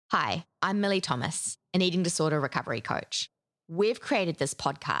Hi, I'm Millie Thomas, an eating disorder recovery coach. We've created this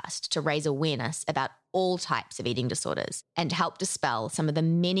podcast to raise awareness about all types of eating disorders and to help dispel some of the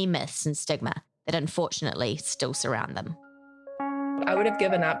many myths and stigma that unfortunately still surround them. I would have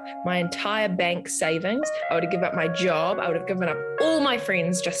given up my entire bank savings. I would have given up my job. I would have given up all my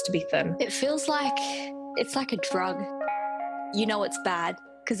friends just to be thin. It feels like it's like a drug. You know it's bad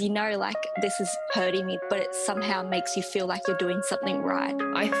because you know like this is hurting me, but it somehow makes you feel like you're doing something right.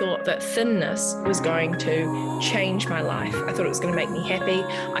 I thought that thinness was going to change my life. I thought it was going to make me happy.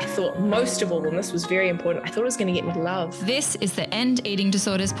 I thought most of all, and this was very important, I thought it was going to get me love. This is the End Eating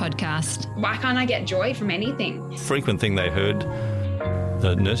Disorders podcast. Why can't I get joy from anything? Frequent thing they heard,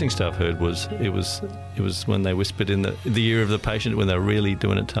 the nursing staff heard, was it was when they whispered in the ear of the patient when they're really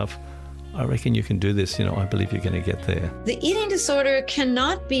doing it tough. I reckon you can do this. I believe you're going to get there. The eating disorder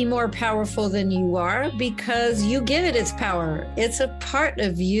cannot be more powerful than you are because you give it its power. It's a part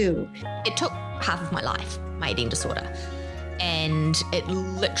of you. It took half of my life, my eating disorder, and it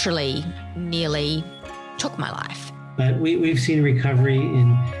literally nearly took my life. But we've seen recovery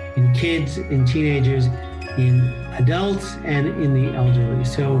in kids, in teenagers, in adults, and in the elderly.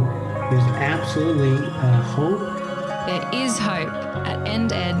 So there's absolutely hope. There is hope at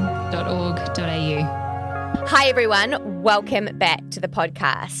ended.org.au. Hi everyone, welcome back to the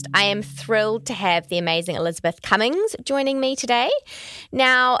podcast. I am thrilled to have the amazing Elizabeth Cummings joining me today.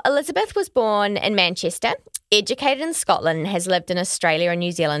 Now, Elizabeth was born in Manchester, educated in Scotland, and has lived in Australia and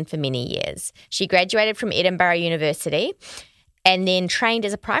New Zealand for many years. She graduated from Edinburgh University and then trained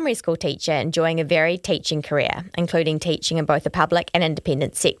as a primary school teacher, enjoying a varied teaching career, including teaching in both the public and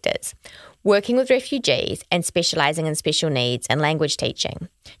independent sectors, working with refugees and specialising in special needs and language teaching.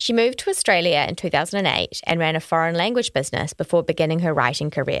 She moved to Australia in 2008 and ran a foreign language business before beginning her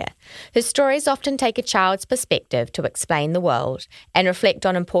writing career. Her stories often take a child's perspective to explain the world and reflect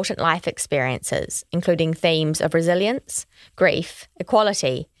on important life experiences, including themes of resilience, grief,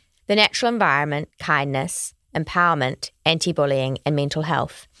 equality, the natural environment, kindness, empowerment, anti-bullying, and mental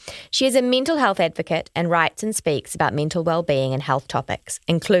health. She is a mental health advocate and writes and speaks about mental well-being and health topics,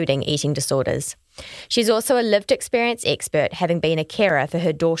 including eating disorders. She's also a lived experience expert, having been a carer for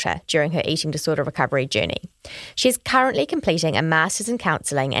her daughter during her eating disorder recovery journey. She's currently completing a master's in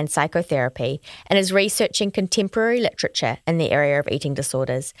counselling and psychotherapy and is researching contemporary literature in the area of eating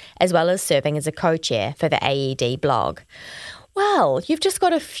disorders, as well as serving as a co-chair for the AED blog. Well, you've just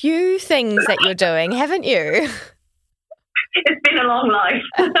got a few things that you're doing, haven't you? It's been a long life.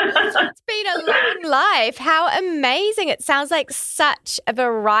 It's been a long life. How amazing. It sounds like such a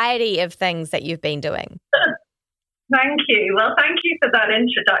variety of things that you've been doing. Thank you. Well, thank you for that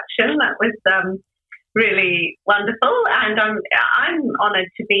introduction. That was really wonderful. And I'm honoured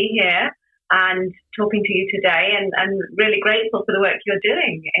to be here and talking to you today and really grateful for the work you're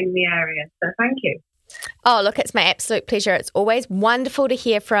doing in the area. So thank you. Oh, look, it's my absolute pleasure. It's always wonderful to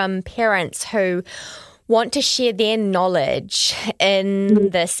hear from parents who want to share their knowledge in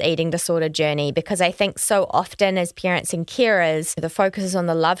this eating disorder journey, because I think so often as parents and carers, the focus is on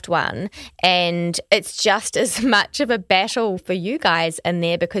the loved one, and it's just as much of a battle for you guys in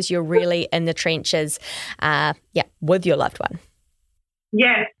there because you're really in the trenches, with your loved one.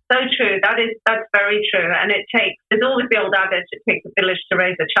 Yes, so true. That's very true. And there's always the old adage, it takes a village to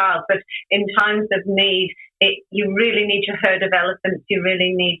raise a child, but in times of need, you really need your herd of elephants. You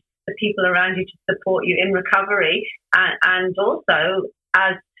really need the people around you to support you in recovery. And also,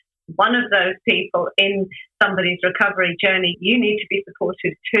 as one of those people in somebody's recovery journey, you need to be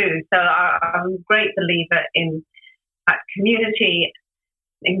supported too. So I'm a great believer in that community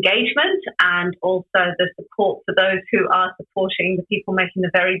engagement and also the support for those who are supporting the people making the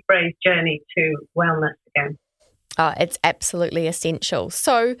very brave journey to wellness again. Oh, it's absolutely essential.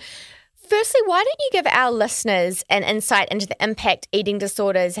 So firstly, why don't you give our listeners an insight into the impact eating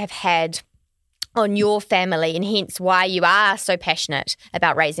disorders have had on your family and hence why you are so passionate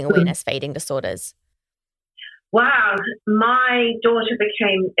about raising awareness for eating disorders? Wow. My daughter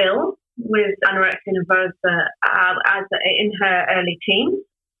became ill with anorexia nervosa in her early teens.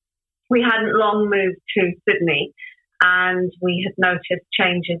 We hadn't long moved to Sydney and we had noticed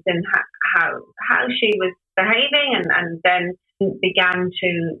changes in how she was behaving and then began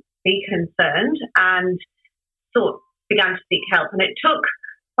to be concerned and began to seek help. And it took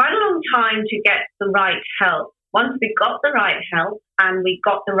quite a long time to get the right help. Once we got the right help and we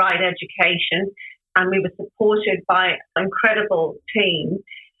got the right education and we were supported by an incredible team,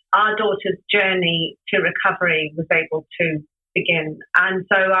 our daughter's journey to recovery was able to begin. And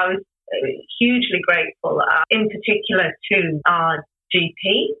so I was hugely grateful, in particular to our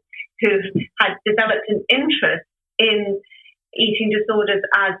GP, who had developed an interest in eating disorders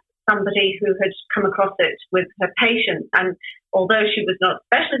as somebody who had come across it with her patients. And although she was not a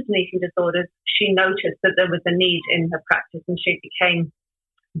specialist in eating disorders, she noticed that there was a need in her practice, and she became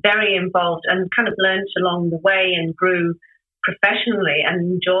very involved and kind of learned along the way and grew professionally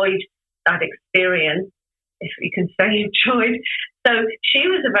and enjoyed that experience, if you can say enjoyed. So she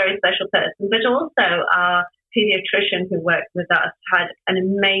was a very special person, but also our pediatrician who worked with us had an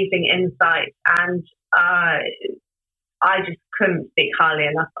amazing insight, and I just couldn't speak highly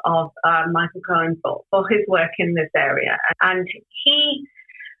enough of Michael Cohen for his work in this area. And he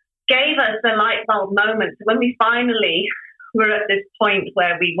gave us a light bulb moment when we finally were at this point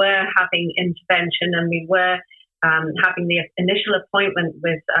where we were having intervention and we were having the initial appointment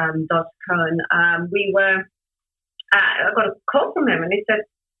with Dr. Cohen. I got a call from him and he said,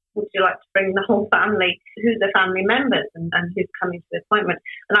 would you like to bring the whole family? Who's the family members and who's coming to the appointment?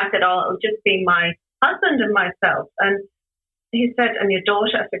 And I said, it'll just be my husband and myself. And he said, and your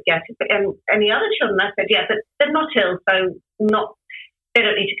daughter? I said, yes. And any other children? I said, yes, but they're not ill, so they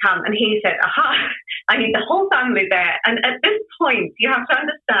don't need to come. And he said, aha, I need the whole family there. And at this point, you have to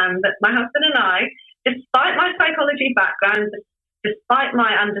understand that my husband and I, despite my psychology background, despite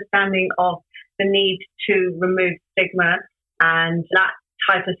my understanding of the need to remove stigma and that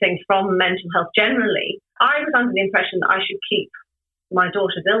type of thing from mental health generally, I was under the impression that I should keep my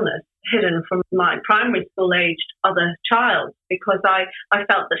daughter's illness hidden from my primary school-aged other child, because I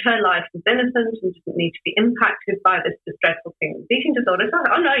felt that her life was innocent and didn't need to be impacted by this distressful thing with eating disorder. So I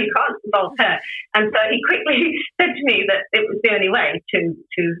thought, oh no, you can't involve her. And so he quickly said to me that it was the only way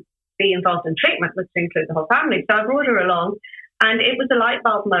to be involved in treatment was to include the whole family. So I brought her along, and it was a light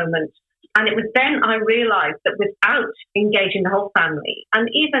bulb moment. And it was then I realised that without engaging the whole family, and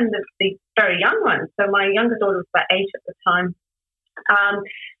even the very young ones, so my younger daughter was about 8 at the time,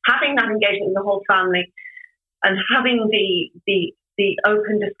 having that engagement with the whole family and having the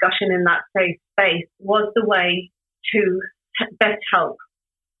open discussion in that safe space was the way to best help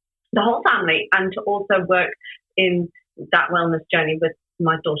the whole family and to also work in that wellness journey with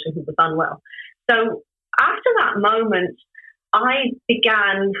my daughter who was unwell. So after that moment, I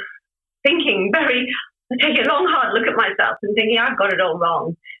began taking a long, hard look at myself and thinking, I've got it all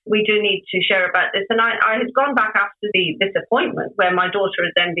wrong. We do need to share about this. And I had gone back after this appointment where my daughter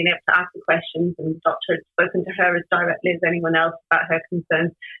had then been able to ask the questions and the doctor had spoken to her as directly as anyone else about her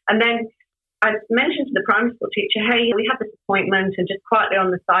concerns. And then I mentioned to the primary school teacher, hey, we have this appointment, and just quietly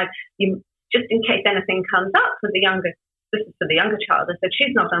on the side, just in case anything comes up this is for the younger child. I said,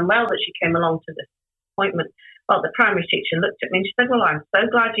 she's not unwell, but she came along to this appointment. Well, the primary teacher looked at me and she said, well, I'm so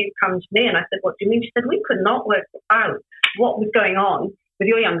glad you've come to me. And I said, what do you mean? She said, we could not work out what was going on with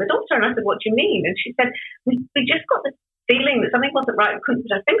your younger daughter. And I said, what do you mean? And she said, we just got this feeling that something wasn't right. We couldn't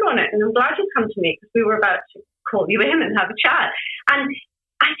put our finger on it. And I'm glad you've come to me because we were about to call you in and have a chat. And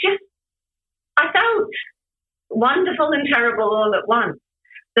I felt wonderful and terrible all at once.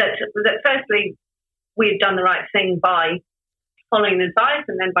 That firstly, we had done the right thing by following the advice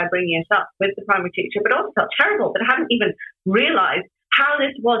and then by bringing it up with the primary teacher, but also felt terrible that I hadn't even realised how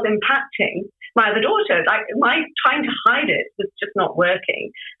this was impacting my other daughter. Like, my trying to hide it was just not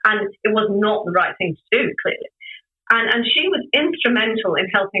working, and it was not the right thing to do, clearly. And she was instrumental in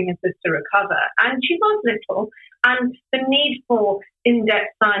helping her sister recover, and she was little, and the need for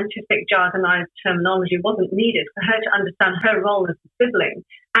in-depth scientific jargonized terminology wasn't needed for her to understand her role as a sibling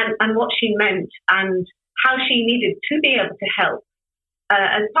and what she meant and how she needed to be able to help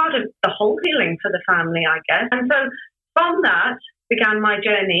as part of the whole healing for the family, I guess. And so from that began my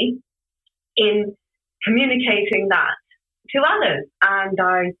journey in communicating that to others. And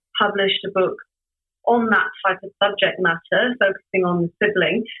I published a book on that type of subject matter, focusing on the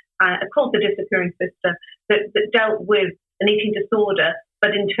sibling, called The Disappearing Sister, that dealt with an eating disorder,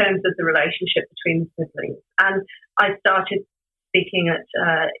 but in terms of the relationship between the siblings. And I started speaking at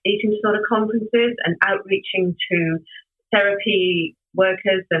eating disorder conferences and outreaching to therapy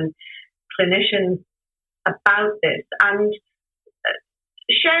workers and clinicians about this and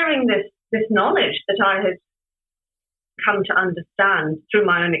sharing this knowledge that I had come to understand through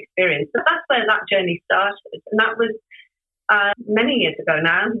my own experience. So that's where that journey started. And that was many years ago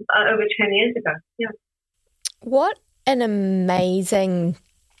now, over 10 years ago. Yeah. What an amazing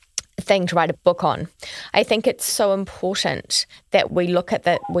thing to write a book on. I think it's so important that we look at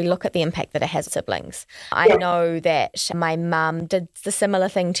the impact that it has on siblings. I know that my mum did the similar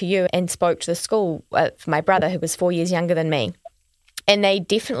thing to you and spoke to the school for my brother, who was 4 years younger than me. And they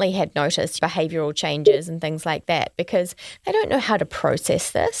definitely had noticed behavioural changes and things like that because they don't know how to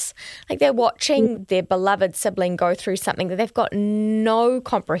process this. Like they're watching their beloved sibling go through something that they've got no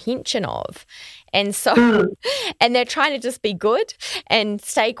comprehension of. And so, and they're trying to just be good and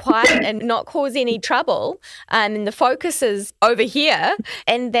stay quiet and not cause any trouble. And the focus is over here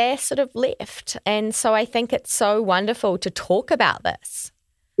and they're sort of left. And so I think it's so wonderful to talk about this.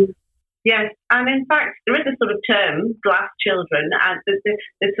 Yes, and in fact, there is a sort of term, glass children, and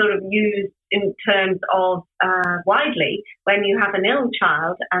it's sort of used in terms of widely when you have an ill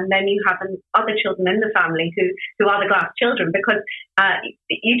child and then you have other children in the family who are the glass children, because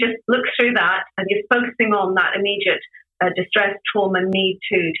you just look through that and you're focusing on that immediate distress, trauma, need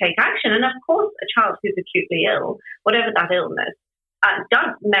to take action. And of course, a child who's acutely ill, whatever that illness,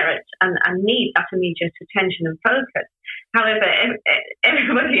 does merit and need that immediate attention and focus. However,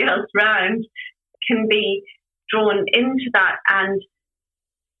 everybody else around can be drawn into that, and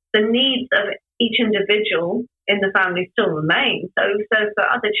the needs of each individual in the family still remain. So for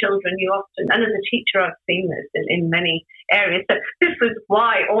other children, you often, and as a teacher, I've seen this in many areas. So this was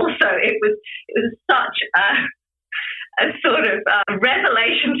why also it was such a sort of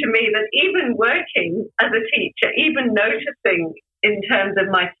revelation to me that even working as a teacher, even noticing in terms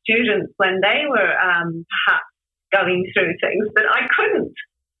of my students when they were perhaps going through things that I couldn't,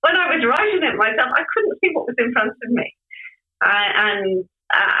 when I was writing it myself, I couldn't see what was in front of me.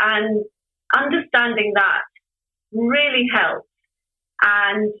 And understanding that really helped.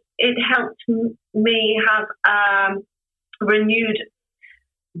 And it helped me have a renewed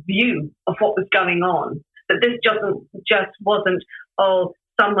view of what was going on. That this just wasn't,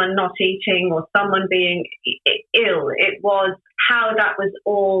 someone not eating or someone being ill. It was how that was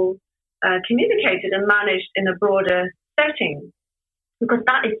all communicated and managed in a broader setting, because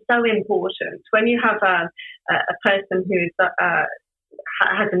that is so important. When you have a person who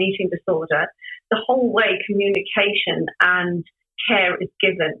has an eating disorder, the whole way communication and care is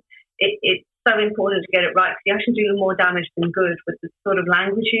given, it's so important to get it right, because you actually do more damage than good with the sort of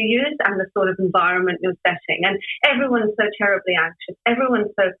language you use and the sort of environment you're setting. And everyone's so terribly anxious.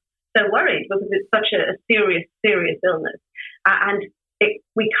 Everyone's so worried because it's such a serious illness. And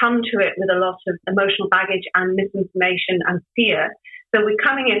we come to it with a lot of emotional baggage and misinformation and fear. So we're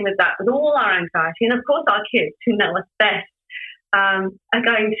coming in with that, with all our anxiety. And of course, our kids, who know us best, are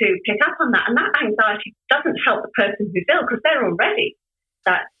going to pick up on that. And that anxiety doesn't help the person who's ill, because they're already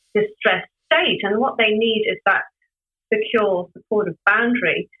that distressed state. And what they need is that secure, supportive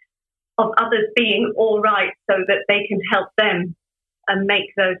boundary of others being all right so that they can help them and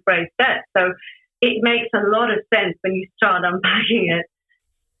make those brave steps. So it makes a lot of sense when you start unpacking it.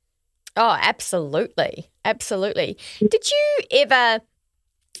 Oh, absolutely. Absolutely. Did you ever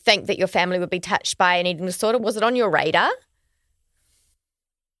think that your family would be touched by an eating disorder? Was it on your radar?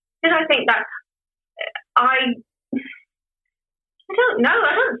 Did I think that? I don't know.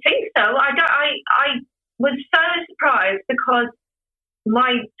 I don't think so. I was so surprised because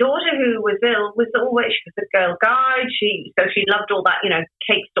my daughter, who was ill, she was a girl guide. She loved all that,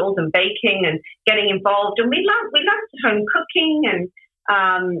 cake stalls and baking and getting involved. And we loved home cooking and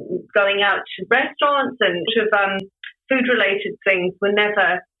going out to restaurants, and sort of food related things was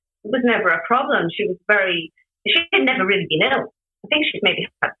never a problem. She had never really been ill. I think she'd maybe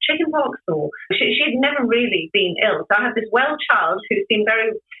had chickenpox, or she'd never really been ill. So I had this well child who seemed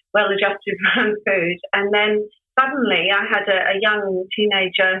very well adjusted around food, and then suddenly I had a young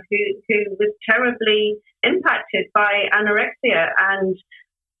teenager who was terribly impacted by anorexia, and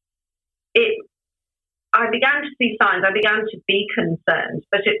I began to see signs. I began to be concerned,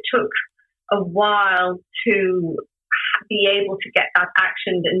 but it took a while to be able to get that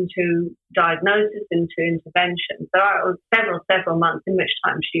actioned into diagnosis, into intervention. So it was several months in which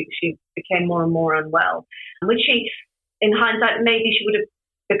time she became more and more unwell, which in hindsight, maybe she would have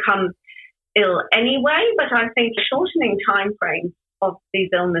become ill anyway, but I think the shortening time frame of these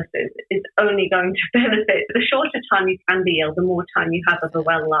illnesses is only going to benefit. The shorter time you can be ill, the more time you have of a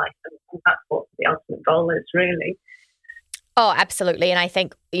well life, and that's what the ultimate goal is, really. Oh, absolutely. And I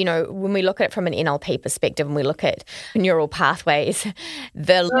think, when we look at it from an NLP perspective and we look at neural pathways,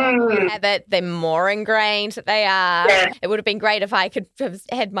 the longer you have it, the more ingrained that they are. Yeah. It would have been great if I could have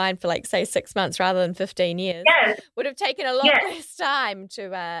had mine for, say 6 months rather than 15 years. Yes. Would have taken a lot less time to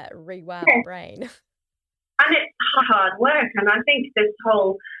rewire the brain. And it's hard work. And I think this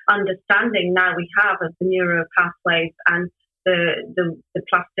whole understanding now we have of the neural pathways and the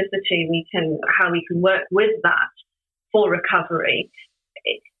plasticity, how we can work with that for recovery,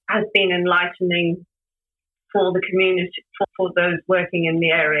 it has been enlightening for the community, for those working in the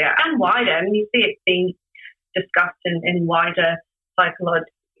area and wider. And you see it being discussed in wider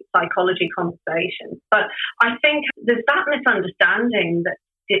psychology conversations. But I think there's that misunderstanding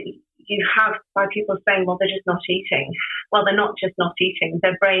that you have by people saying, well, they're just not eating. Well, they're not just not eating.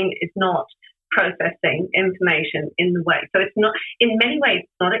 Their brain is not processing information in the way. So it's not, in many ways,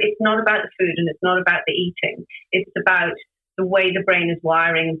 it's not about the food and it's not about the eating. It's about the way the brain is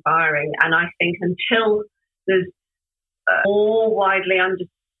wiring and firing. And I think until there's more widely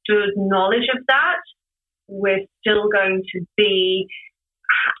understood knowledge of that, we're still going to be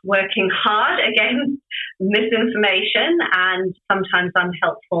working hard against misinformation and sometimes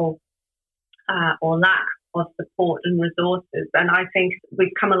unhelpful or lack of support and resources. And I think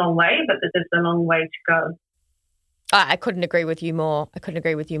we've come a long way, but there's a long way to go. I couldn't agree with you more.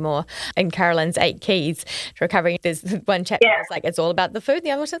 In Carolyn's 8 Keys to Recovery, there's one chapter that's like, it's all about the food.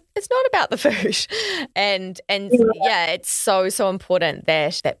 The other one says, it's not about the food. And it's so important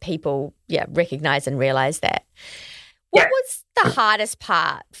that people, recognise and realise that. What was the hardest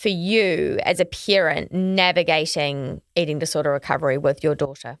part for you as a parent navigating eating disorder recovery with your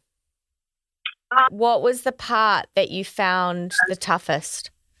daughter? What was the part that you found the toughest?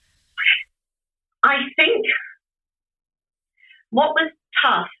 I think what was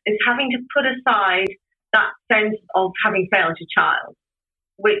tough is having to put aside that sense of having failed your child,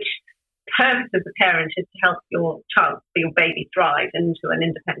 which the purpose of the parent is to help your child, your baby, thrive into an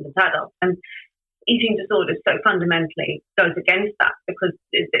independent adult. And eating disorders so fundamentally goes against that because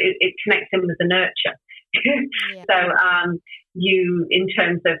it connects in with the nurture. So you, in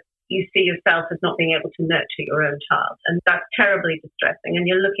terms of, you see yourself as not being able to nurture your own child. And that's terribly distressing. And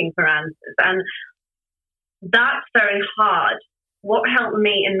you're looking for answers. And that's very hard. What helped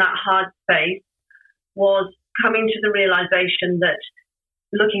me in that hard space was coming to the realization that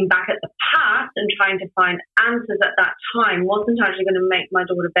looking back at the past and trying to find answers at that time wasn't actually going to make my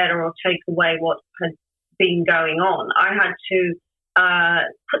daughter better or take away what had been going on. I had to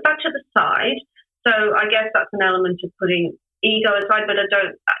put that to the side. So I guess that's an element of putting ego aside, but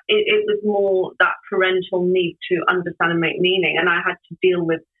it was more that parental need to understand and make meaning. And I had to deal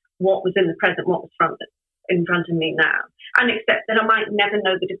with what was in the present, what was in front of me now, and accept that I might never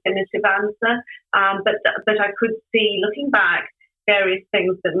know the definitive answer. But I could see, looking back, various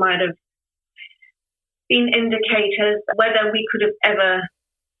things that might have been indicators, whether we could have ever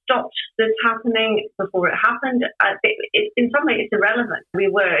stopped this happening before it happened. In some ways, it's irrelevant. We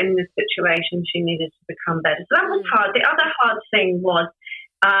were in this situation. She needed to become better. So that was hard. The other hard thing was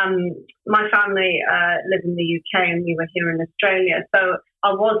my family live in the UK and we were here in Australia. So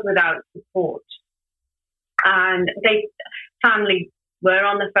I was without support. And family were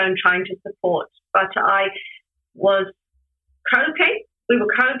on the phone trying to support. But I was coping. We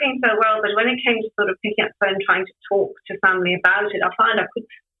were coping so well, but when it came to sort of picking up the phone, trying to talk to family about it, I find I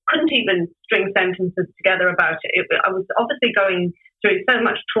couldn't even string sentences together about it. I was obviously going through so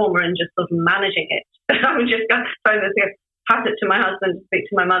much trauma and just sort of managing it. I would just pass it to my husband to speak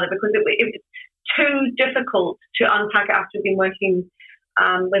to my mother because it was too difficult to unpack it after being working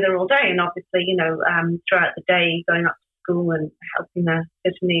with her all day. And obviously, throughout the day, going up to school and helping her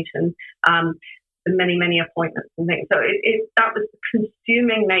sit and eat and the many, many appointments and things. So that was the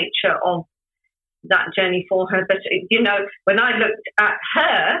consuming nature of that journey for her. But, when I looked at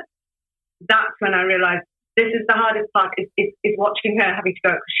her, that's when I realized this is the hardest part is watching her having to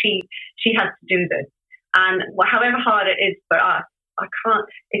go because she has to do this. And however hard it is for us, I can't,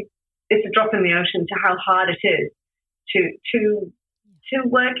 it's a drop in the ocean to how hard it is to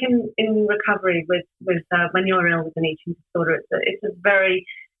work in recovery with when you're ill with an eating disorder. It's a very,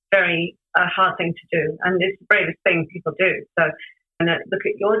 very hard thing to do, and it's the bravest thing people do. So, look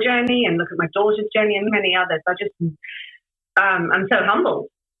at your journey and look at my daughter's journey and many others. I just, I'm so humbled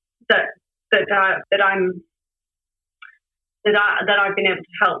that I've been able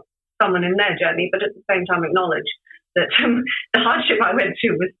to help someone in their journey, but at the same time acknowledge that the hardship I went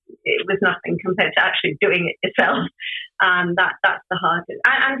through was nothing compared to actually doing it yourself. That's the hardest,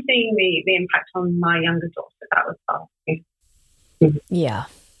 and seeing the impact on my younger daughter, that was hard.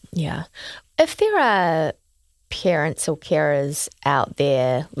 Yeah. If there are parents or carers out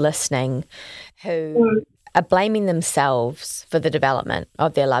there listening who are blaming themselves for the development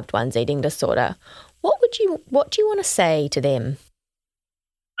of their loved one's eating disorder, what do you want to say to them?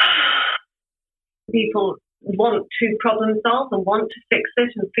 People want to problem solve and want to fix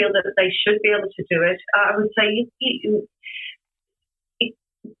it and feel that they should be able to do it. I would say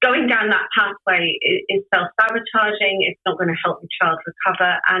going down that pathway is self-sabotaging. It's not going to help your child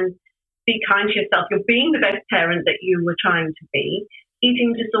recover. And be kind to yourself. You're being the best parent that you were trying to be.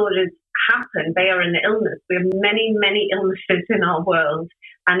 Eating disorders happen. They are an illness. We have many, many illnesses in our world,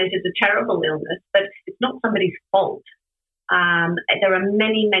 and it is a terrible illness, but it's not somebody's fault. There are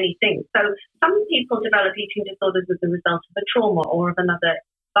many, many things. So some people develop eating disorders as a result of a trauma or of another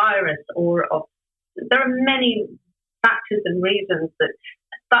virus, there are many factors and reasons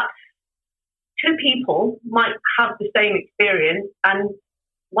but two people might have the same experience, and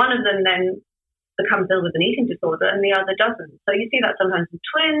one of them then becomes ill with an eating disorder and the other doesn't. So you see that sometimes with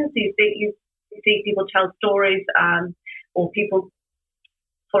twins. You see people tell stories, or people,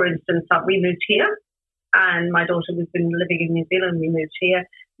 for instance, we moved here, and my daughter was been living in New Zealand. We moved here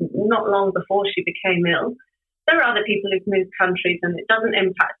not long before she became ill. There are other people who've moved countries and it doesn't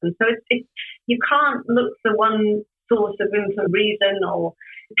impact them. So you can't look for one source of reason or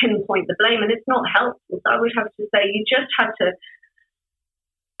pinpoint the blame, and it's not helpful. So I would have to say you just have to,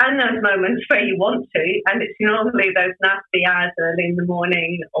 and those moments where you want to, and it's normally those nasty hours early in the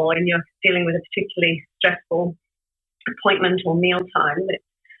morning or when you're dealing with a particularly stressful appointment or mealtime,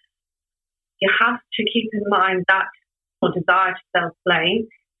 you have to keep in mind that your desire to self-blame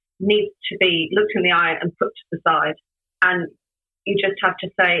needs to be looked in the eye and put to the side. And you just have to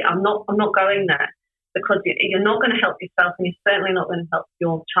say, I'm not going there, because you're not going to help yourself, and you're certainly not going to help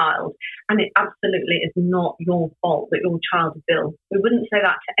your child. And it absolutely is not your fault that your child is ill. We wouldn't say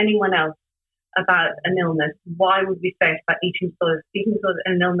that to anyone else about an illness. Why would we say it about eating disorders? Eating disorders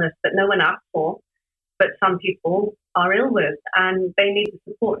is an illness that no one asked for, but some people are ill with, and they need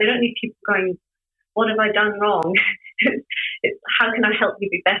the support. They don't need people going, what have I done wrong? It's how can I help you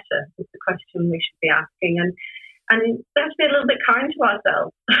be better is the question we should be asking. And we have to be a little bit kind to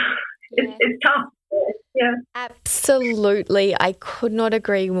ourselves. It's tough. Yeah. Absolutely. I could not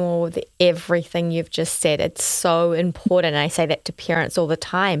agree more with everything you've just said. It's so important. I say that to parents all the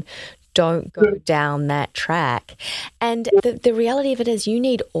time. Don't go down that track. And the reality of it is you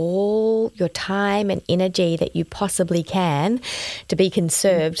need all your time and energy that you possibly can to be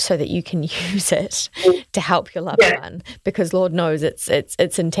conserved so that you can use it to help your loved one, because Lord knows it's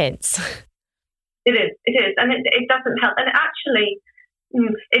intense. It is. And it doesn't help. And actually,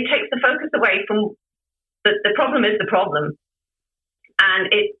 it takes the focus away from the problem is the problem.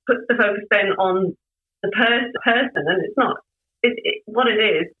 And it puts the focus then on the person. And it's not. What it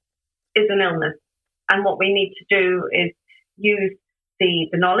is an illness, and what we need to do is use the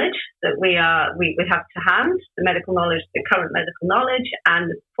knowledge that we have to hand, the medical knowledge, the current medical knowledge,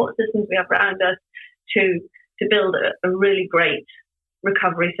 and the support systems we have around us to build a really great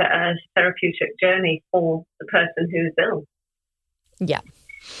recovery therapeutic journey for the person who's ill. Yeah.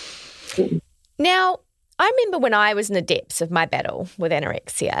 Now, I remember when I was in the depths of my battle with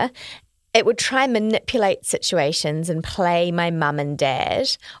anorexia, it would try and manipulate situations and play my mum and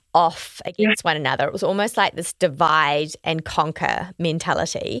dad off against one another. It was almost like this divide and conquer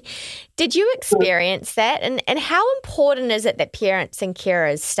mentality. Did you experience that? And how important is it that parents and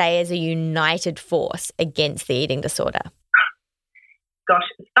carers stay as a united force against the eating disorder? Gosh,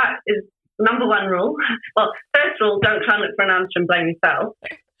 that is number one rule. Well, first rule, don't try and look for an answer and blame yourself.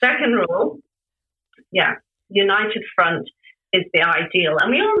 Second rule, united front is the ideal. And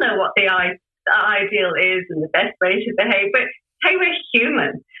we all know what the ideal is and the best way to behave. But hey, we're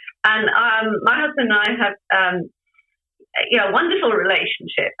human. And my husband and I have a wonderful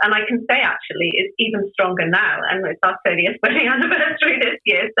relationship. And I can say actually it's even stronger now. And it's our 30th wedding anniversary this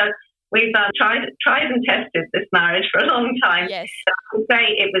year. So we've tried and tested this marriage for a long time. Yes. So I can say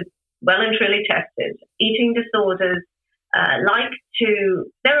it was well and truly tested. Eating disorders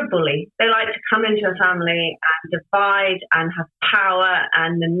they're a bully. They like to come into a family and divide and have power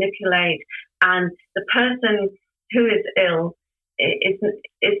and manipulate. And the person who is ill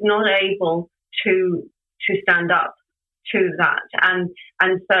is not able to stand up to that.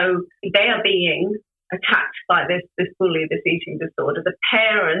 And so they are being attacked by this bully, this eating disorder. The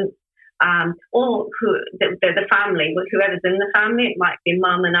parents, or the family, whoever's in the family, it might be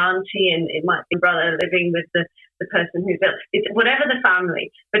mum and auntie, and it might be brother living with the person who's ill. It's whatever the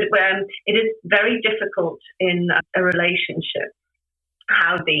family, but it is very difficult in a relationship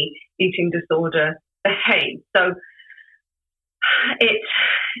how the eating disorder behaves. So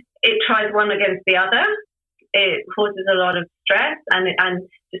it tries one against the other. It causes a lot of stress, and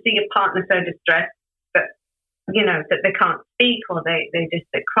to see your partner so distressed that that they can't speak, or they just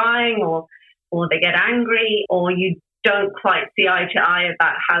start crying, or they get angry, or you don't quite see eye to eye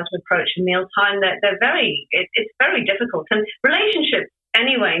about how to approach a mealtime. It's very difficult. And relationships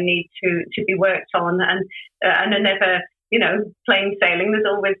anyway need to be worked on, and are never, plain sailing. There's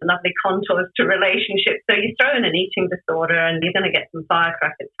always lovely contours to relationships. So you throw in an eating disorder and you're going to get some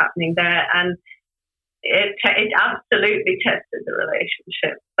firecrackers happening there. And it absolutely tested the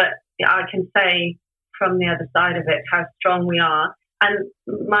relationship. But I can say from the other side of it how strong we are. And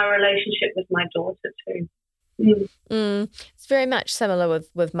my relationship with my daughter too. It's very much similar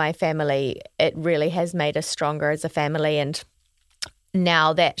with my family. It really has made us stronger as a family. And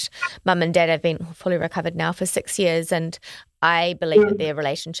now that mum and dad have been fully recovered now for 6 years, and I believe that their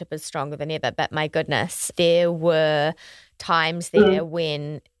relationship is stronger than ever. But my goodness, there were times there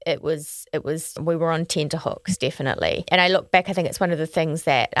when we were on tenterhooks, definitely. And I look back, I think it's one of the things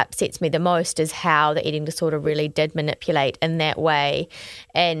that upsets me the most is how the eating disorder really did manipulate in that way.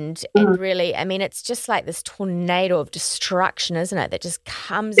 And really, I mean, it's just like this tornado of destruction, isn't it, that just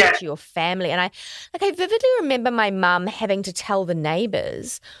comes into your family. And I vividly remember my mum having to tell the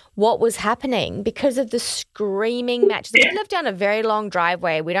neighbours what was happening because of the screaming matches. We live down a very long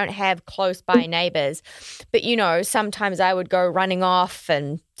driveway. We don't have close by neighbours. But, you know, sometimes I would go running off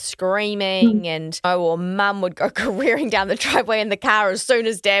and screaming or mum would go careering down the driveway in the car as soon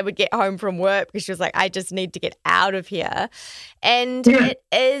as dad would get home from work because she was like, I just need to get out of here. And it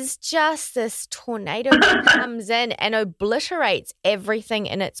is just this tornado that comes in and obliterates everything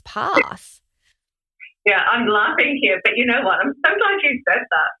in its path. Yeah, I'm laughing here, but you know what? I'm so glad you said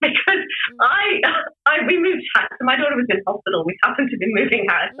that because we moved house. So my daughter was in hospital. We happened to be moving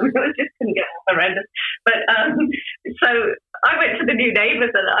house. We just couldn't get horrendous. But so I went to the new neighbours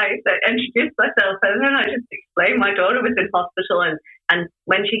and I introduced myself, and then I just explained my daughter was in hospital, and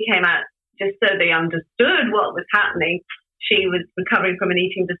when she came out, just so they understood what was happening, she was recovering from an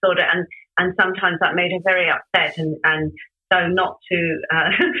eating disorder, and sometimes that made her very upset, and so not to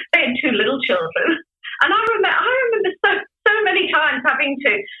they had 2 little children. And I remember so many times having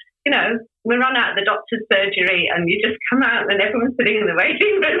to, you know, we run out of the doctor's surgery and you just come out and everyone's sitting in the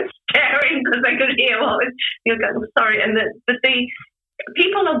waiting room staring because they could hear what was, you're going, sorry. And the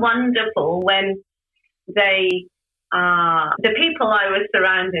people are wonderful when the people I was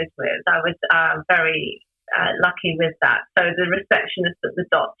surrounded with, I was very lucky with that. So the receptionists at the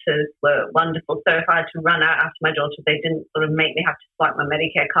doctors were wonderful. So if I had to run out after my daughter, they didn't sort of make me have to swipe my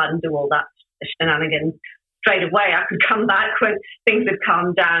Medicare card and do all that shenanigans straight away. I could come back when things had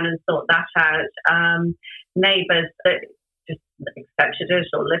calmed down and sort that out. Neighbours that just accepted it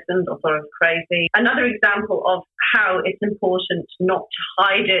or listened or thought it was crazy. Another example of how it's important not to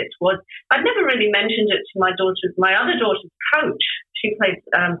hide it was, I'd never really mentioned it to my other daughter's coach. She played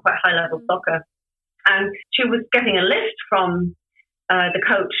quite high-level soccer. And she was getting a list from the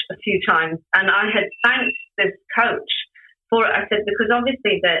coach a few times. And I had thanked this coach for it. I said, because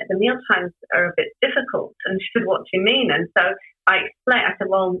obviously the meal times are a bit difficult. And she said, what do you mean? And so I explained, I said,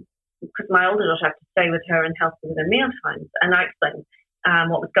 well, because my older daughter had to stay with her and help her with her meal times. And I explained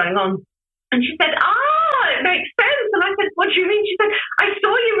what was going on. And she said, it makes sense. And I said, what do you mean? She said, I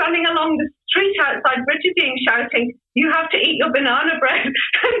saw you running along the street outside Bridgetine shouting, you have to eat your banana bread.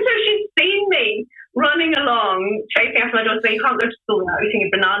 And so she's seen me running along, chasing after my daughter, saying, you can't go to school without eating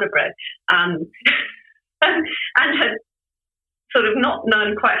your banana bread. And had sort of not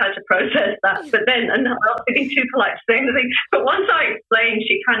known quite how to process that. But then, and I was being too polite to say anything, but once I explained,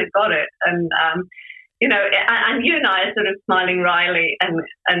 she kind of got it. And, you know, and you and I are sort of smiling wryly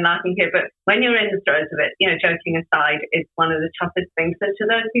and laughing here, but when you're in the throes of it, you know, joking aside, it's one of the toughest things. So to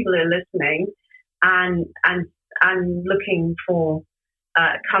those people who are listening and looking for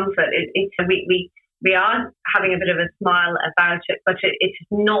comfort, we are having a bit of a smile about it, but it's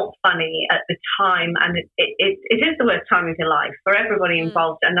not funny at the time, and it is the worst time of your life for everybody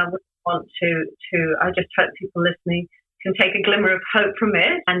involved. And I would want to I just hope people listening can take a glimmer of hope from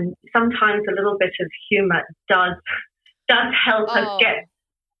it, and sometimes a little bit of humour does help us get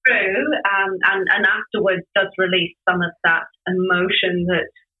through, and afterwards does release some of that emotion that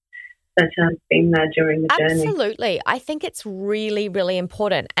has been there during the journey. Absolutely. I think it's really, really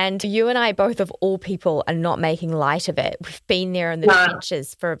important. And you and I both, of all people, are not making light of it. We've been there in the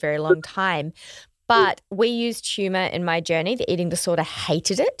trenches for a very long time. But we used humour in my journey. The eating disorder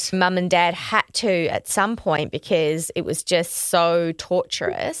hated it. Mum and dad had to at some point because it was just so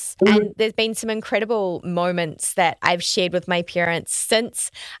torturous. And there's been some incredible moments that I've shared with my parents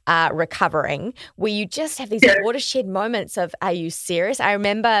since recovering where you just have these watershed moments of, are you serious? I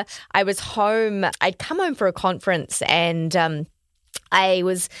remember I was home. I'd come home for a conference and I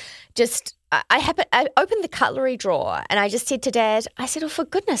was just... I opened the cutlery drawer and I just said to Dad, I said, oh, for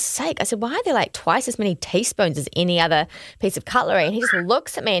goodness sake. I said, why are there like twice as many teaspoons as any other piece of cutlery? And he just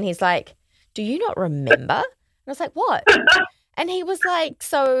looks at me and he's like, do you not remember? And I was like, what? And he was like,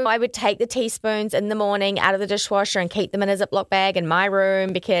 so I would take the teaspoons in the morning out of the dishwasher and keep them in a Ziploc bag in my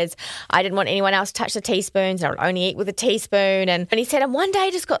room because I didn't want anyone else to touch the teaspoons and I would only eat with a teaspoon. And he said, and one day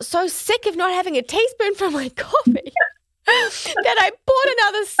I just got so sick of not having a teaspoon for my coffee. that I bought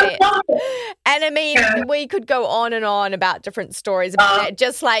another set. And I mean, we could go on and on about different stories about that,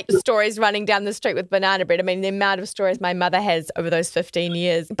 just like stories running down the street with banana bread. I mean, the amount of stories my mother has over those 15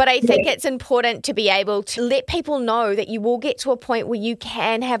 years. But I think it's important to be able to let people know that you will get to a point where you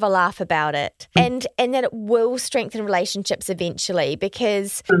can have a laugh about it and that it will strengthen relationships eventually,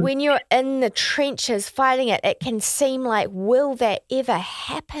 because when you're in the trenches fighting it, it can seem like, will that ever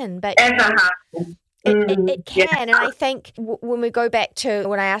happen? But it can. And I think when we go back to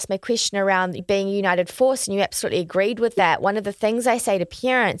when I asked my question around being a united force, and you absolutely agreed with that, one of the things I say to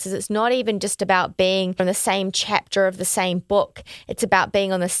parents is it's not even just about being on the same chapter of the same book. It's about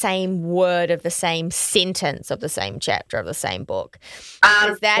being on the same word of the same sentence of the same chapter of the same book.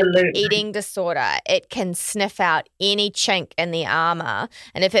 Because that eating disorder, it can sniff out any chink in the armor.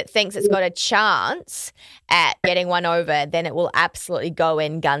 And if it thinks it's got a chance at getting one over, then it will absolutely go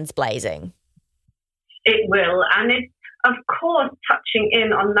in guns blazing. It will, and it's, of course, touching in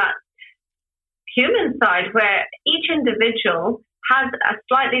on that human side where each individual has a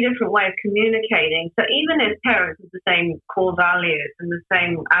slightly different way of communicating. So even if parents have the same core values and the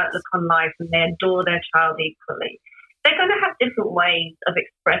same outlook on life and they adore their child equally, they're going to have different ways of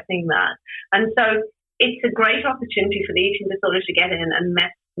expressing that. And so it's a great opportunity for the eating disorder to get in and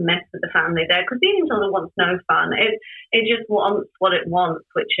mess with the family there, because the eating disorder wants no fun. It just wants what it wants,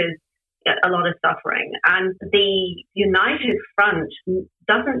 which is a lot of suffering. And the united front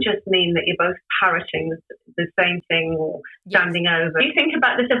doesn't just mean that you're both parroting the same thing or standing over. You think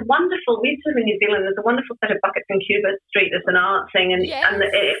about, there's a wonderful, we live in New Zealand, there's a wonderful set of buckets in Cuba Street, there's an art thing, and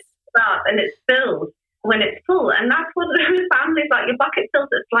it's up and it's filled when it's full. And that's what the family's like. Your bucket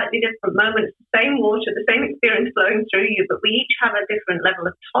fills at slightly different moments, the same water, the same experience flowing through you, but we each have a different level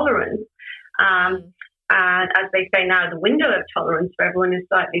of tolerance. And as they say now, the window of tolerance for everyone is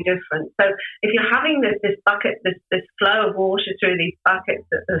slightly different. So if you're having this bucket, this flow of water through these buckets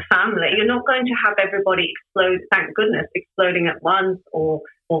of the family, you're not going to have everybody explode, thank goodness, exploding at once or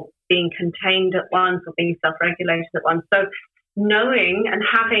being contained at once or being self-regulated at once. So knowing and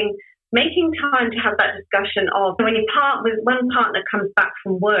making time to have that discussion of when you part with one partner comes back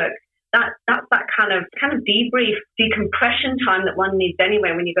from work, that's that kind of debrief, decompression time that one needs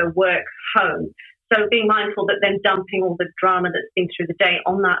anyway when you go work home. So being mindful that then dumping all the drama that's been through the day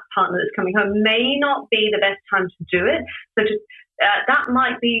on that partner that's coming home may not be the best time to do it. So just that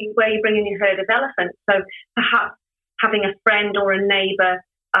might be where you bring in your herd of elephants. So perhaps having a friend or a neighbour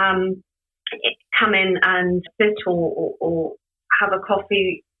come in and sit or have a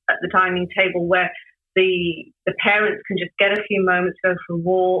coffee at the dining table where the parents can just get a few moments to go for a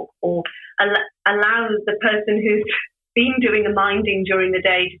walk, or allow the person who's been doing the minding during the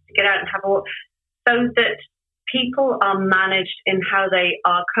day just to get out and have a walk, so that people are managed in how they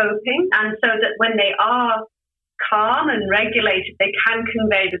are coping, and so that when they are calm and regulated, they can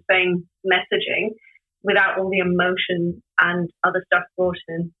convey the same messaging without all the emotion and other stuff brought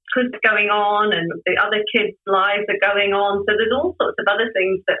in. Because it's going on and the other kids' lives are going on. So there's all sorts of other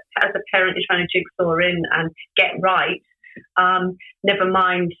things that as a parent you're trying to jigsaw in and get right. Never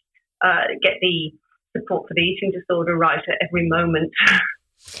mind get the support for the eating disorder right at every moment.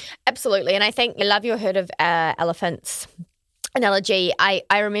 Absolutely. And I think I love your herd of elephants analogy. I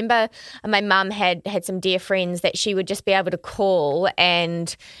remember my mum had some dear friends that she would just be able to call,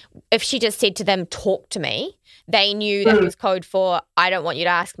 and if she just said to them, talk to me, they knew that was code for, I don't want you to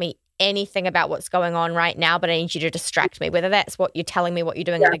ask me anything about what's going on right now, but I need you to distract me. Whether that's what you're telling me, what you're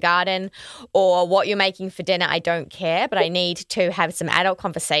doing in the garden, or what you're making for dinner, I don't care, but I need to have some adult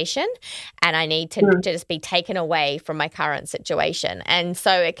conversation, and I need to just be taken away from my current situation. And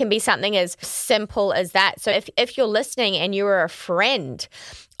so it can be something as simple as that. So if you're listening and you are a friend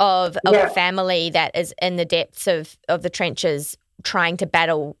of a family that is in the depths of the trenches trying to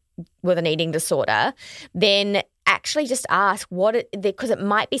battle with an eating disorder, then actually just ask because it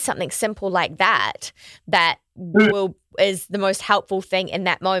might be something simple like that is the most helpful thing in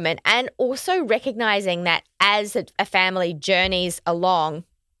that moment. And also recognizing that as a family journeys along,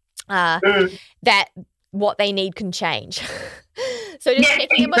 that what they need can change. So just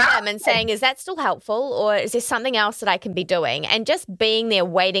checking in with them and saying, is that still helpful, or is there something else that I can be doing? And just being there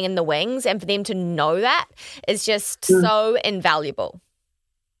waiting in the wings, and for them to know that is just so invaluable.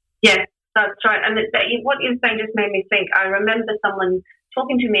 Yes. That's right. And what you're saying just made me think. I remember someone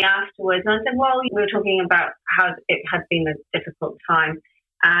talking to me afterwards, and I said, well, we were talking about how it had been a difficult time.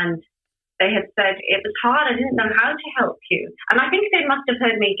 And they had said, it was hard. I didn't know how to help you. And I think they must have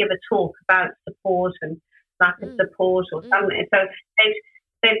heard me give a talk about support and lack of support or something. So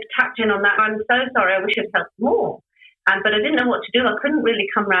they've tapped in on that. I'm so sorry. I wish I'd helped more. But I didn't know what to do. I couldn't really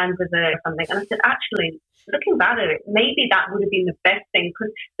come around with something. And I said, actually, looking back at it, maybe that would have been the best thing,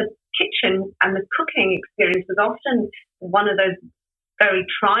 because the kitchen and the cooking experience was often one of those very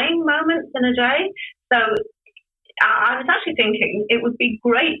trying moments in a day. So I was actually thinking it would be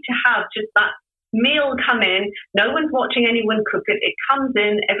great to have just that meal come in. No one's watching anyone cook it. It comes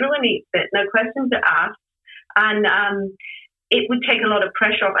in, everyone eats it, no questions are asked. And it would take a lot of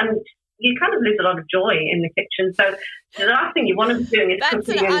pressure off. And you kind of lose a lot of joy in the kitchen. So the last thing you want to be doing is That's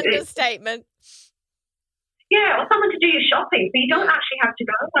cooking. That's an understatement. Yeah, or someone to do your shopping. So you don't actually have to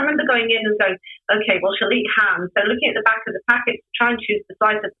go. I remember going in and going, okay, well, she'll eat ham. So looking at the back of the packet, try and choose the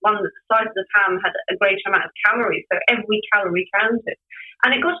slice of one that the slice of ham had a greater amount of calories. So every calorie counted.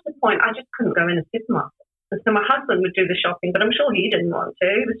 And it got to the point I just couldn't go in a supermarket. And so my husband would do the shopping, but I'm sure he didn't want to.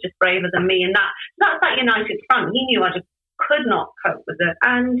 He was just braver than me. And that's that united front. He knew I just could not cope with it.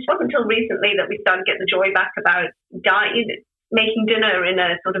 And it wasn't until recently that we started to get the joy back about making dinner in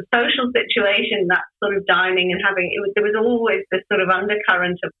a sort of social situation, that sort of dining and having, there was always this sort of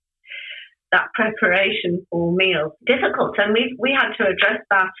undercurrent of that preparation for meals. Difficult. And we had to address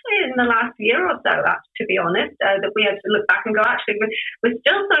that in the last year or so, to be honest, that we had to look back and go, actually, we're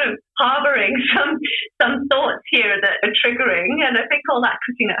still sort of harbouring some thoughts here that are triggering. And I think all that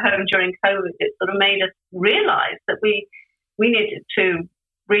cooking at home during COVID, it sort of made us realise that we needed to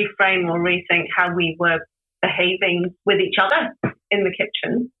reframe or rethink how we were behaving with each other in the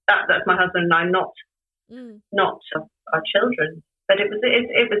kitchen. That's my husband and I, not our children. But it was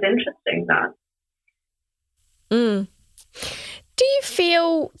interesting that. Do you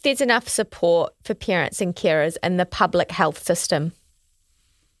feel there's enough support for parents and carers in the public health system?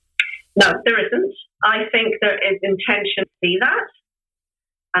 No, there isn't. I think there is intention to see that,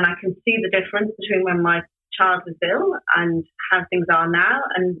 and I can see the difference between when my child was ill and how things are now,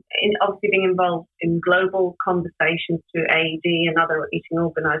 and obviously being involved in global conversations through AED and other eating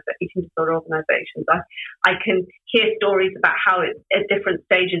disorder organisations. I can hear stories about how it's at different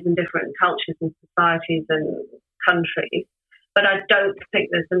stages in different cultures and societies and countries, but I don't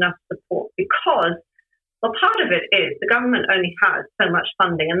think there's enough support because, well, part of it is the government only has so much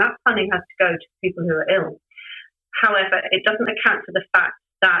funding, and that funding has to go to people who are ill. However, it doesn't account for the fact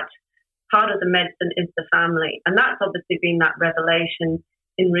that part of the medicine is the family. And that's obviously been that revelation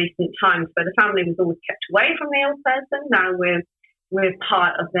in recent times, where the family was always kept away from the ill person. Now we're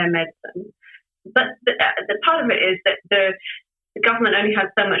part of their medicine. But the part of it is that the government only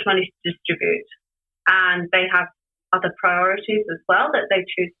has so much money to distribute, and they have other priorities as well that they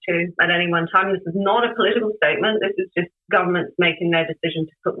choose to at any one time. This is not a political statement. This is just governments making their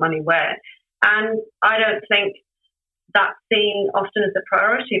decision to put money where. And I don't think that's seen often as a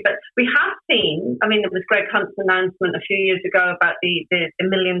priority. But we have seen, I mean, there was Greg Hunt's announcement a few years ago about the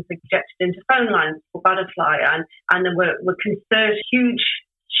millions injected into phone lines for Butterfly, and there were concerted huge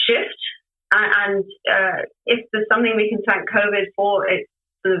shift. And if there's something we can thank COVID for, it's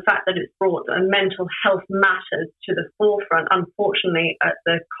the fact that it's brought mental health matters to the forefront, unfortunately at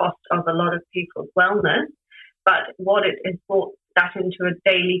the cost of a lot of people's wellness. But what it has brought that into a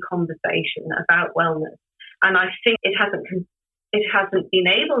daily conversation about wellness. And I think it hasn't been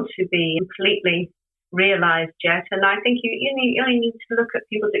able to be completely realised yet. And I think you only need to look at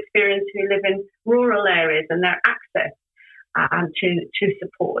people's experience who live in rural areas and their access to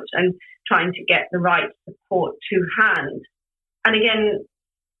support and trying to get the right support to hand. And again,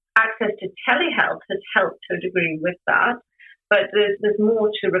 access to telehealth has helped to a degree with that. But there's more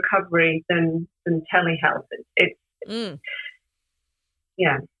to recovery than telehealth.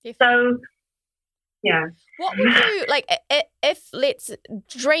 Yeah. So. Yeah. What would you, like, if let's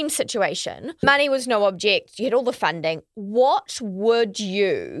dream situation, money was no object, you had all the funding, what would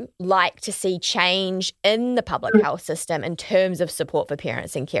you like to see change in the public health system in terms of support for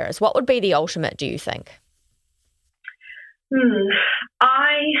parents and carers? What would be the ultimate, do you think?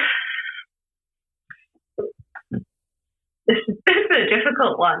 This is a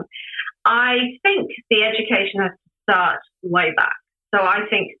difficult one. I think the education has to start way back. So I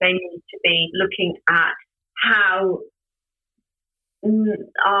think they need to be looking at how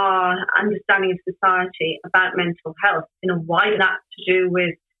our understanding of society about mental health in a wider, that's to do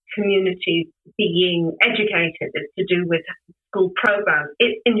with communities being educated, it's to do with school programs.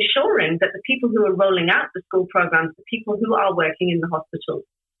 It's ensuring that the people who are rolling out the school programs, the people who are working in the hospitals,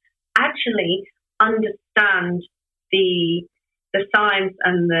 actually understand the science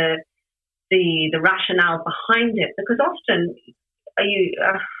and the rationale behind it. Because often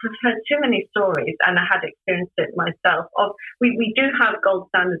I've heard too many stories, and I had experienced it myself, of we do have gold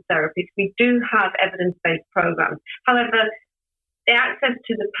standard therapies, we do have evidence-based programs. However, the access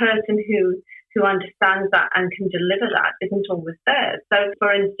to the person who understands that and can deliver that isn't always there. So,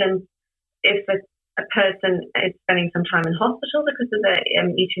 for instance, if a a person is spending some time in hospital because of their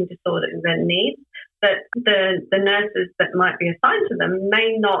eating disorder and their needs, that the nurses that might be assigned to them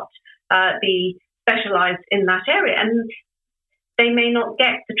may not be specialised in that area, and they may not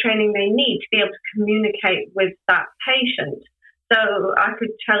get the training they need to be able to communicate with that patient. So I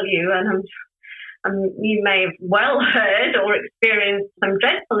could tell you, and you may have well heard or experienced some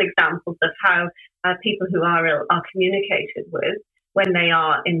dreadful examples of how people who are ill are communicated with when they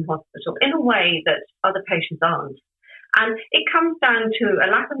are in hospital in a way that other patients aren't. And it comes down to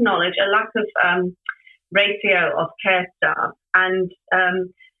a lack of knowledge, a lack of ratio of care staff, and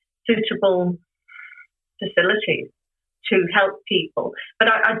suitable facilities to help people. But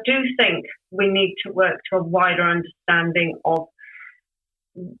I do think we need to work to a wider understanding of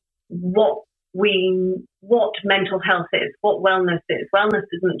what mental health is, what wellness is. Wellness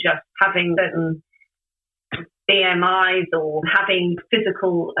isn't just having certain BMIs or having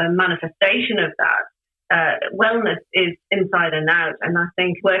physical manifestation of that. Wellness is inside and out, and I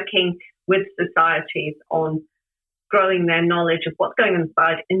think working with societies on growing their knowledge of what's going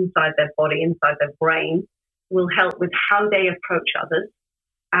inside their body, inside their brain, will help with how they approach others.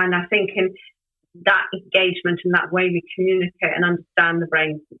 And I think in that engagement and that way we communicate and understand the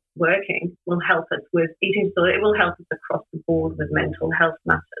brain working will help us with eating disorder. It will help us across the board with mental health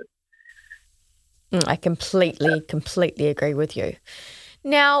matters. I completely agree with you.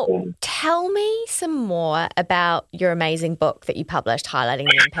 Now, tell me some more about your amazing book that you published highlighting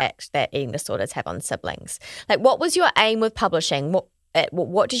the impact that eating disorders have on siblings. Like, what was your aim with publishing?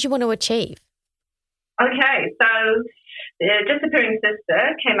 What did you want to achieve? Okay, so Disappearing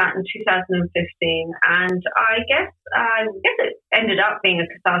Sister came out in 2015, and I guess it ended up being a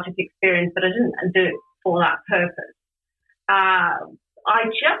cathartic experience, but I didn't do it for that purpose. I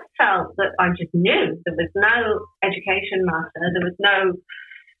just felt that I just knew there was no education matter, there was no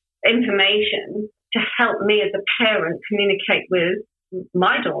information to help me as a parent communicate with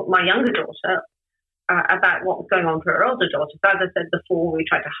my younger daughter about what was going on for her older daughter. So as I said before, we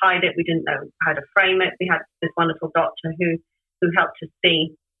tried to hide it. We didn't know how to frame it. We had this wonderful doctor who helped us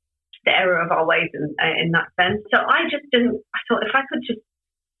see the error of our ways in that sense. So I thought if I could just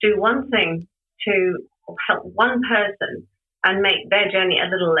do one thing to help one person and make their journey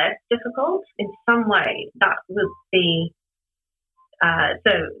a little less difficult in some way, that would be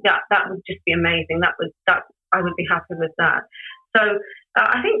that would just be amazing. I would be happy with that. So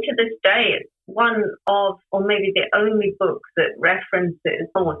I think to this day it's one of, or maybe the only book that references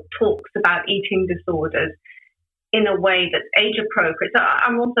or talks about eating disorders in a way that's age appropriate. So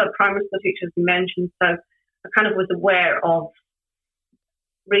I'm also a primary school teacher, as you mentioned, so I kind of was aware of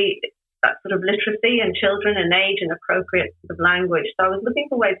that sort of literacy in children and age and appropriate sort of language. So I was looking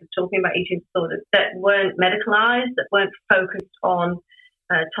for ways of talking about eating disorders that weren't medicalized, that weren't focused on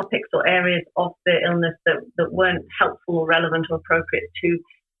topics or areas of the illness that weren't helpful or relevant or appropriate to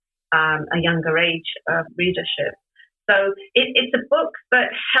a younger age readership. So it's a book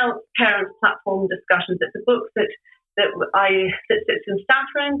that helps parents platform discussions. It's a book that sits in staff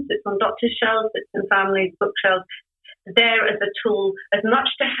rooms, sits on doctors' shelves, sits in families' bookshelves, there as a tool as much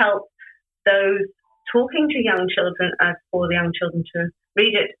to help those talking to young children as for the young children to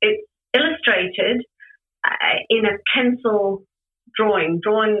read it. It's illustrated in a pencil drawn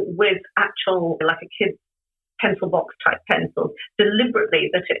with actual, like a kid's pencil box type pencils,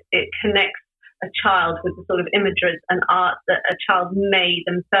 deliberately, that it connects a child with the sort of images and art that a child may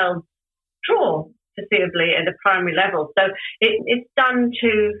themselves draw perceivably at a primary level. So it's done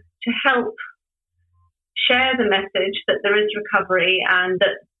to help share the message that there is recovery and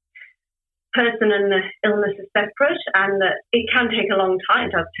that person and the illness is separate, and that it can take a long time.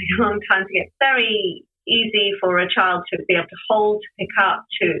 It does take a long time to get very easy for a child to be able to hold, to pick up.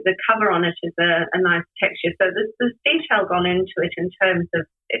 The cover on it is a nice texture. So there's detail gone into it in terms of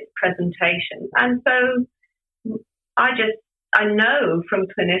its presentation. And so I know from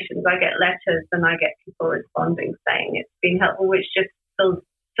clinicians, I get letters and I get people responding saying it's been helpful, which just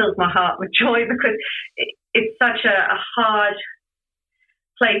fills my heart with joy, because it's such a hard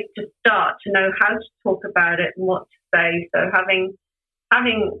place to start to know how to talk about it and what to say. So having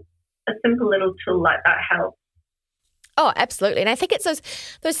a simple little tool like that helps. Oh, absolutely. And I think it's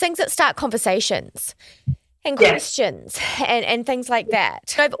those things that start conversations and questions and things like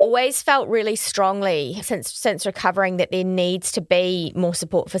that. I've always felt really strongly since recovering that there needs to be more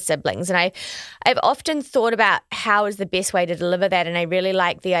support for siblings. And I've often thought about how is the best way to deliver that. And I really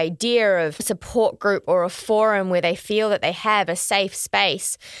like the idea of a support group or a forum where they feel that they have a safe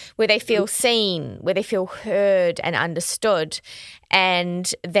space, where they feel seen, where they feel heard and understood.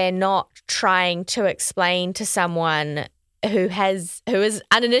 And they're not trying to explain to someone who is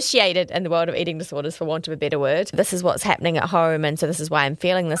uninitiated in the world of eating disorders, for want of a better word, this is what's happening at home, and so this is why I'm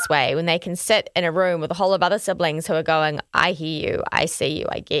feeling this way, when they can sit in a room with a whole lot of other siblings who are going, I hear you, I see you,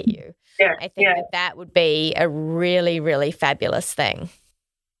 I get you. Yeah, I think that would be a really, really fabulous thing.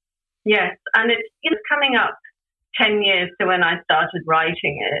 Yes, and it's coming up 10 years to when I started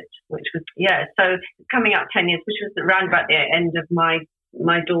writing it, which was, so coming up 10 years, which was around about the end of my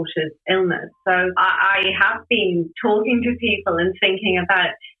daughter's illness. So I have been talking to people and thinking about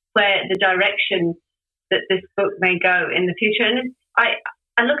where the direction that this book may go in the future. And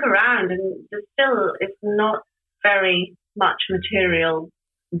I look around and there still is not very much material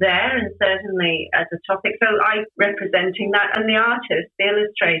there, and certainly as a topic. So I'm representing that. And the artist, the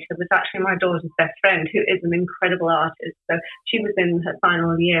illustrator, was actually my daughter's best friend, who is an incredible artist. So she was in her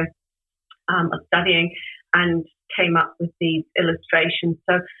final year of studying and came up with these illustrations.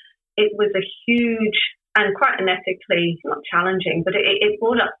 So it was a huge and quite an ethically, not challenging, but it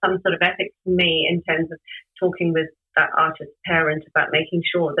brought up some sort of ethics for me in terms of talking with that artist's parent about making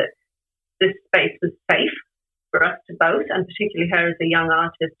sure that this space was safe for us to both, and particularly her as a young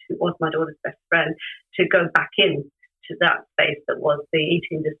artist who was my daughter's best friend, to go back in to that space that was the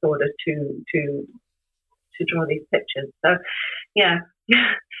eating disorder to draw these pictures. So, it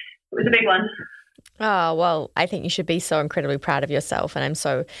was a big one. Oh, well, I think you should be so incredibly proud of yourself, and I'm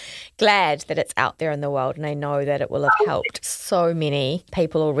so glad that it's out there in the world, and I know that it will have helped so many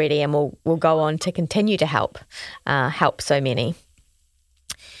people already, and will go on to continue to help so many.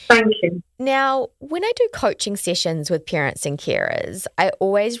 Thank you. Now, when I do coaching sessions with parents and carers, I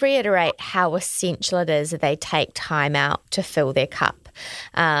always reiterate how essential it is that they take time out to fill their cup.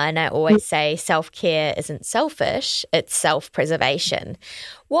 And I always say self-care isn't selfish, it's self-preservation.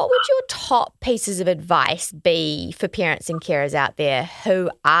 What would your top pieces of advice be for parents and carers out there who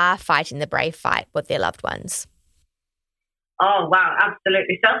are fighting the brave fight with their loved ones? Oh, wow,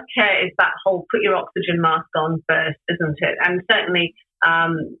 absolutely. Self-care is that whole put your oxygen mask on first, isn't it? And certainly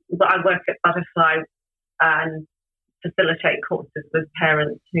I work at Butterfly and facilitate courses with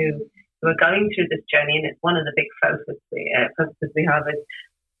parents who are going through this journey, and it's one of the big focuses we have is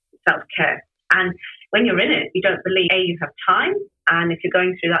self-care. And when you're in it, you don't believe, you have time, and if you're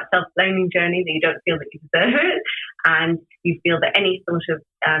going through that self-blaming journey, that you don't feel that you deserve it, and you feel that any sort of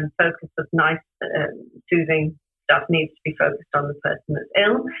focus of nice, soothing stuff needs to be focused on the person that's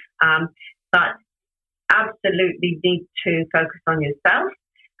ill. But absolutely need to focus on yourself.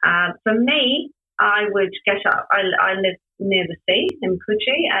 For me, I would get up. I live near the sea in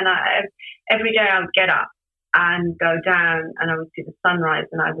Coogee, and every day I would get up and go down, and I would see the sunrise,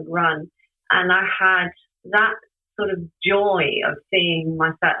 and I would run. And I had that sort of joy of seeing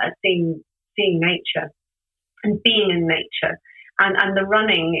myself, seeing nature and being in nature. And the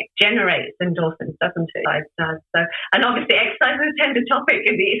running generates endorphins, doesn't it? It does. So, and obviously exercise is a tender topic,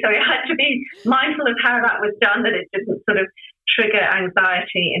 so I had to be mindful of how that was done, that it didn't sort of trigger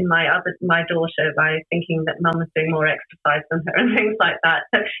anxiety in my daughter by thinking that mum was doing more exercise than her and things like that.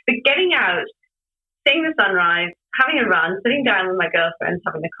 So, but getting out, seeing the sunrise, having a run, sitting down with my girlfriends,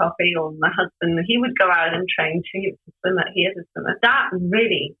 having a coffee, or my husband, he would go out and train too. He was a swimmer. He is a swimmer. That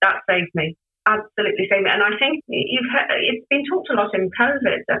saved me. Absolutely same. And I think it's been talked a lot in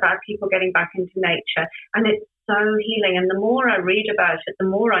COVID about people getting back into nature, and it's so healing. And the more I read about it, the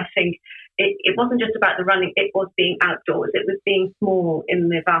more I think it wasn't just about the running, it was being outdoors. It was being small in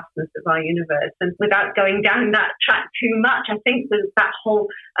the vastness of our universe. And without going down that track too much, I think there's that whole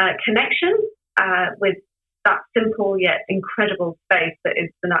connection with that simple yet incredible space that is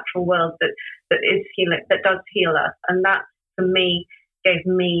the natural world that is healing, that does heal us. And that, for me, gave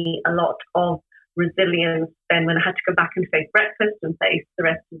me a lot of resilience then when I had to go back and face breakfast and face the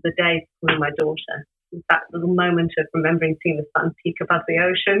rest of the day with my daughter. That little moment of remembering seeing the sun peak above the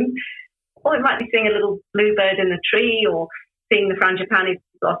ocean, or it might be seeing a little bluebird in the tree, or seeing the frangipani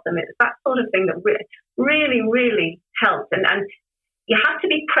blossom. It's that sort of thing that really, really helps. And you have to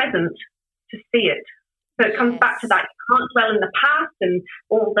be present to see it. So it comes back to that. You can't dwell in the past and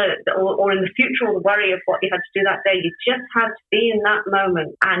or in the future, or the worry of what you had to do that day. You just have to be in that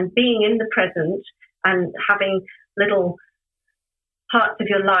moment, and being in the present and having little parts of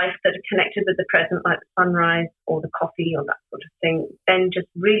your life that are connected with the present, like the sunrise or the coffee or that sort of thing, then just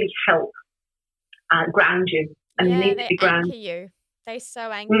really help ground you. And you need to be grounded. You. They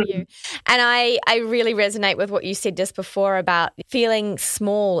so anchor you. And I really resonate with what you said just before about feeling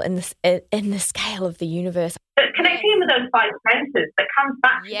small in the scale of the universe. But connecting with those five senses, that comes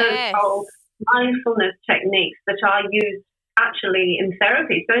back to those whole mindfulness techniques that are used actually in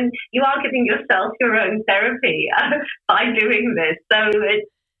therapy. So you are giving yourself your own therapy by doing this. So it's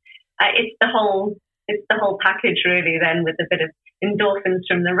it's the whole package really then, with a bit of endorphins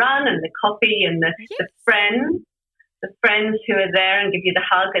from the run and the coffee and the friends who are there and give you the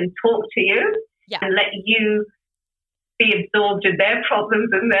hug and talk to you and let you be absorbed in their problems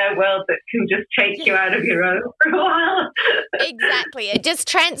and their world that can just take you out of your own for a while. Exactly. It just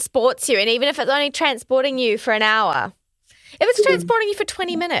transports you. And even if it's only transporting you for an hour, if it's transporting you for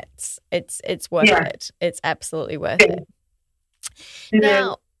 20 minutes, it's worth it. It's absolutely worth it.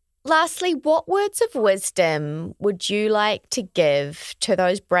 Now, lastly, what words of wisdom would you like to give to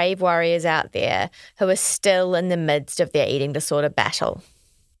those brave warriors out there who are still in the midst of their eating disorder battle?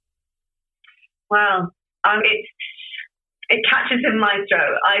 Well, it catches in my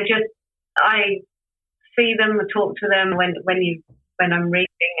throat. I see them, talk to them when I'm reading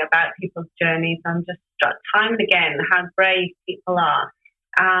about people's journeys. I'm just struck time and again how brave people are,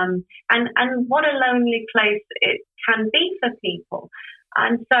 and what a lonely place it can be for people.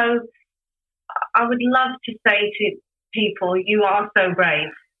 And so I would love to say to people, you are so brave.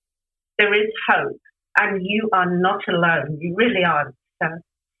 There is hope, and you are not alone. You really aren't. So,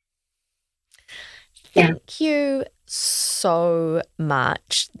 thank you so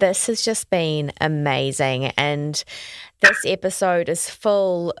much. This has just been amazing, and this episode is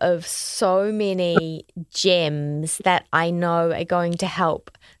full of so many gems that I know are going to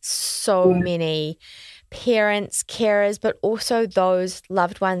help so many parents, carers, but also those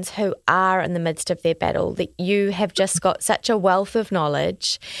loved ones who are in the midst of their battle. That you have just got such a wealth of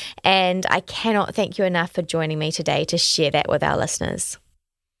knowledge, and I cannot thank you enough for joining me today to share that with our listeners.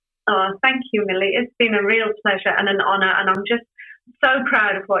 Oh, thank you, Millie. It's been a real pleasure and an honour, and I'm just so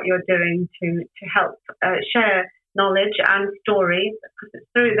proud of what you're doing to help share knowledge and stories, because it's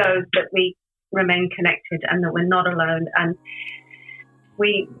through those that we remain connected and that we're not alone, and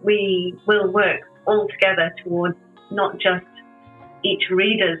we will work all together towards not just each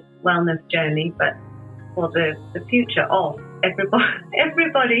reader's wellness journey, but for the future of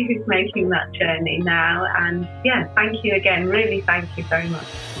everybody who's making that journey now. And thank you again. Really, thank you very much.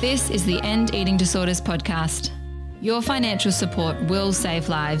 This is the End Eating Disorders podcast. Your financial support will save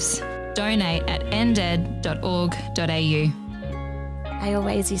lives. Donate at ended.org.au. I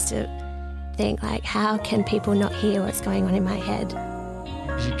always used to think, like, how can people not hear what's going on in my head?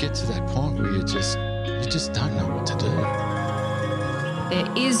 You get to that point where you just don't know what to do. There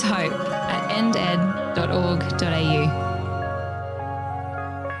is hope at ended.org.au.